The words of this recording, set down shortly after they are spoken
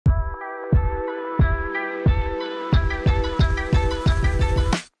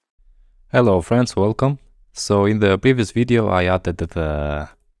Hello friends, welcome. So in the previous video I added the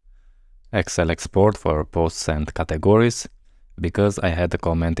Excel export for posts and categories because I had a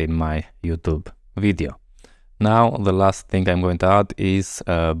comment in my YouTube video. Now the last thing I'm going to add is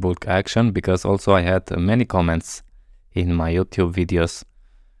bulk action, because also I had many comments in my YouTube videos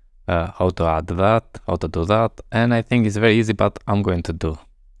how to add that, how to do that, and I think it's very easy, but I'm going to do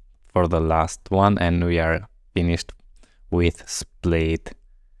for the last one and we are finished with Splade.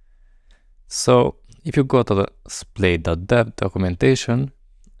 So if you go to the splade.dev documentation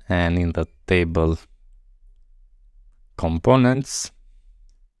and in the table components,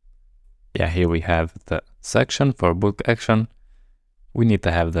 here we have the section for bulk action. We need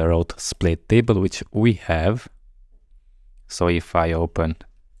to have the route Splade table, which we have. So if I open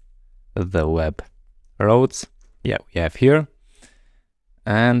the web routes, we have here.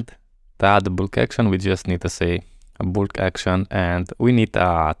 And to add the bulk action, we just need to say a bulk action, and we need to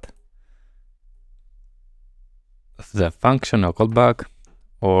add the function or callback,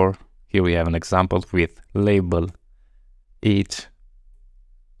 or here we have an example with label each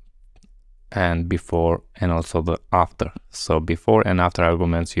and before and also the after. So before and after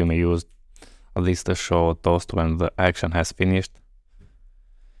arguments, you may use this to show toast when the action has finished.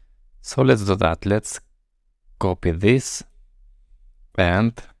 So let's do that. Let's copy this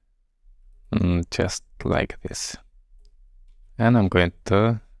and just like this. And I'm going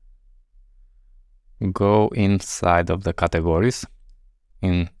to go inside of the categories.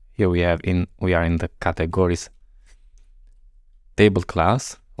 Here we are in the categories table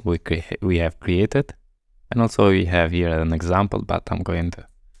class we have created, and also we have here an example, but I'm going to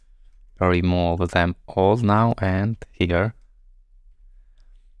remove them all now. And here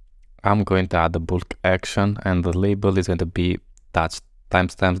I'm going to add the bulk action, and the label is going to be touch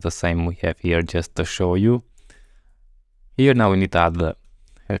timestamps, the same we have here, just to show you. Here now we need to add the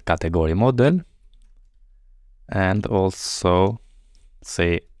category model, and also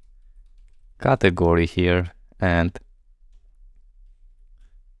say category here and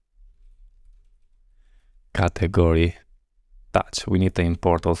category touch. We need to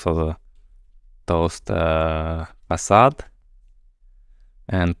import also the toast facade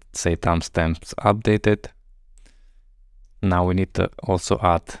and say timestamps updated. Now we need to also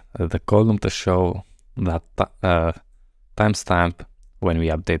add the column to show that timestamp when we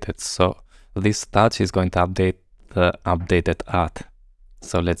update it. So this touch is going to update the updated at.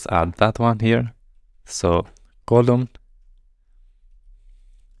 So let's add that one here. So column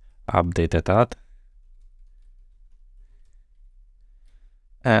updated at,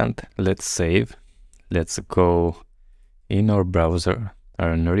 and let's save. Let's go in our browser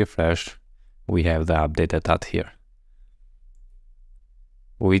and refresh. We have the updated at here,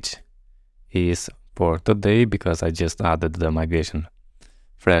 which is for today because I just added the migration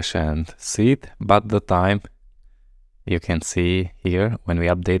fresh and seed, but the time you can see here when we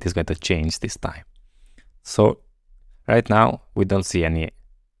update is going to change this time. So right now we don't see any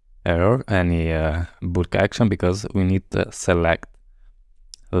error, any bulk action, because we need to select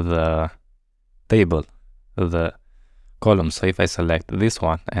the table, the column. So if I select this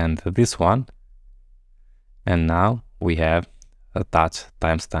one and this one, and now we have attach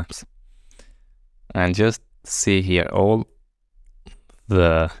timestamps, and just see here all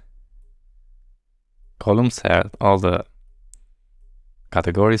the columns have, all the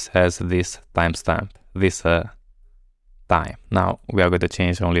categories has this timestamp, this time. Now we are going to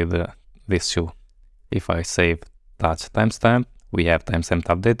change only this shoe. If I save touch timestamp, we have timestamp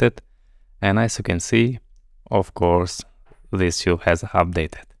updated, and as you can see, of course, this shoe has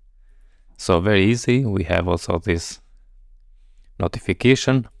updated. So very easy. We have also this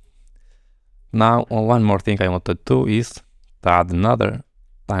notification. Now one more thing I want to do is to add another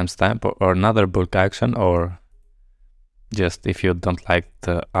timestamp or another bulk action, or just if you don't like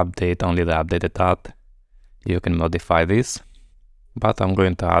to update only the updated at, you can modify this. But I'm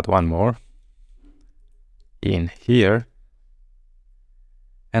going to add one more in here,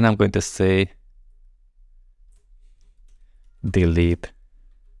 and I'm going to say delete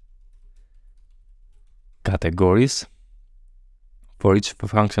categories. For each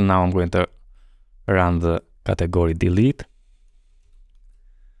function now I'm going to run the category delete,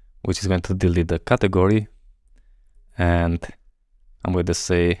 which is going to delete the category, and I'm going to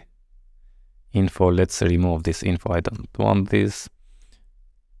say info. Let's remove this info. I don't want this.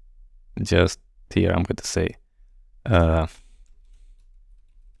 Just here I'm going to say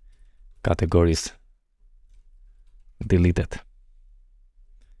categories deleted,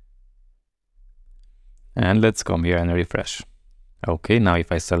 and let's come here and refresh. Okay, now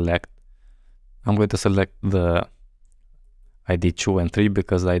if I select, I'm going to select the ID 2 and 3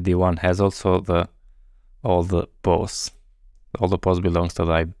 because ID 1 has also all the posts. All the posts belongs to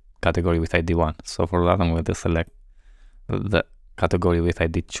the category with ID 1. So for that, I'm going to select the category with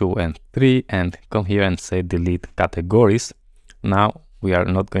ID 2 and 3 and come here and say delete categories. Now we are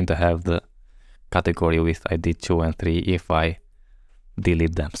not going to have the category with ID 2 and 3 if I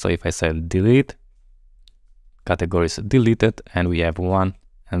delete them. So if I say delete, categories deleted, and we have 1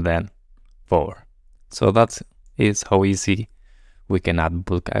 and then 4. So that is how easy we can add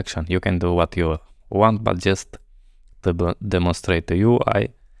bulk action. You can do what you want, but just to demonstrate to you, I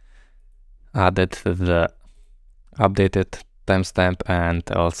added the updated timestamp and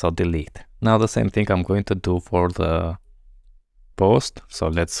also delete. Now the same thing I'm going to do for the post. So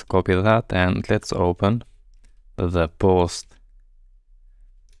let's copy that and let's open the post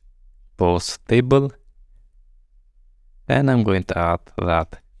table, and I'm going to add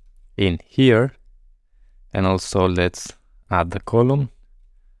that in here, and also let's add the column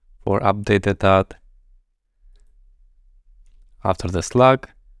for updated ad. After the slug,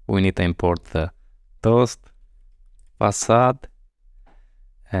 we need to import the toast facade,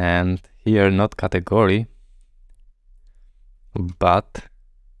 and here not category but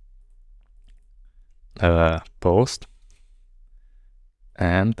post,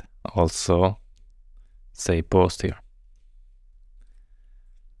 and also say post here.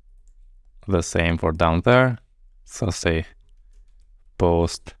 The same for down there, so say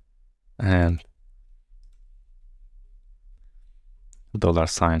post and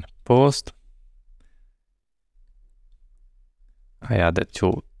 $sign post. I added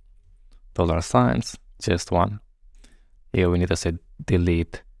 2 $signs, just one. Here we need to say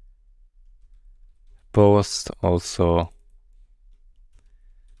delete post, also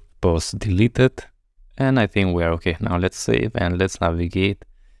post deleted, and I think we are okay. Now let's save and let's navigate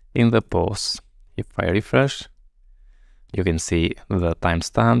in the post. If I refresh, you can see the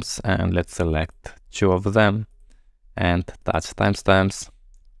timestamps, and let's select 2 of them and touch timestamps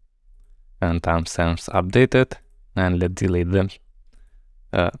and timestamps updated, and let's delete them.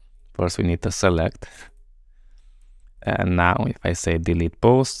 First we need to select, and now if I say delete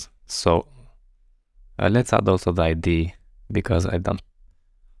post, so let's add also the ID because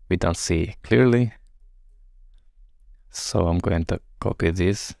we don't see clearly. So I'm going to copy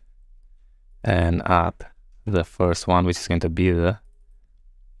this and add the first one, which is going to be the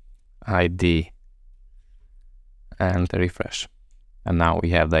ID, and refresh. And now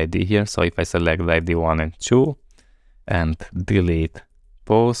we have the ID here. So if I select the ID 1 and 2 and delete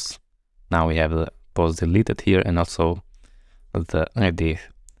posts, now we have the post deleted here, and also the ID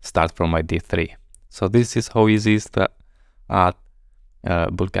start from ID 3. So this is how easy it is to add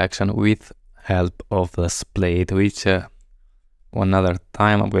bulk action with help of the Splade, which one other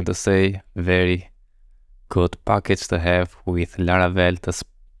time I'm going to say very good package to have with Laravel to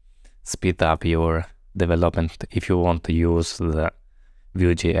speed up your development if you want to use the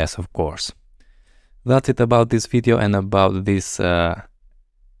Vue.js, of course. That's it about this video and about this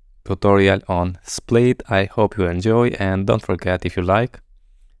tutorial on Splade. I hope you enjoy, and don't forget, if you like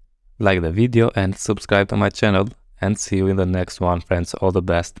the video and subscribe to my channel, and see you in the next one, friends. All the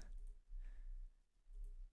best.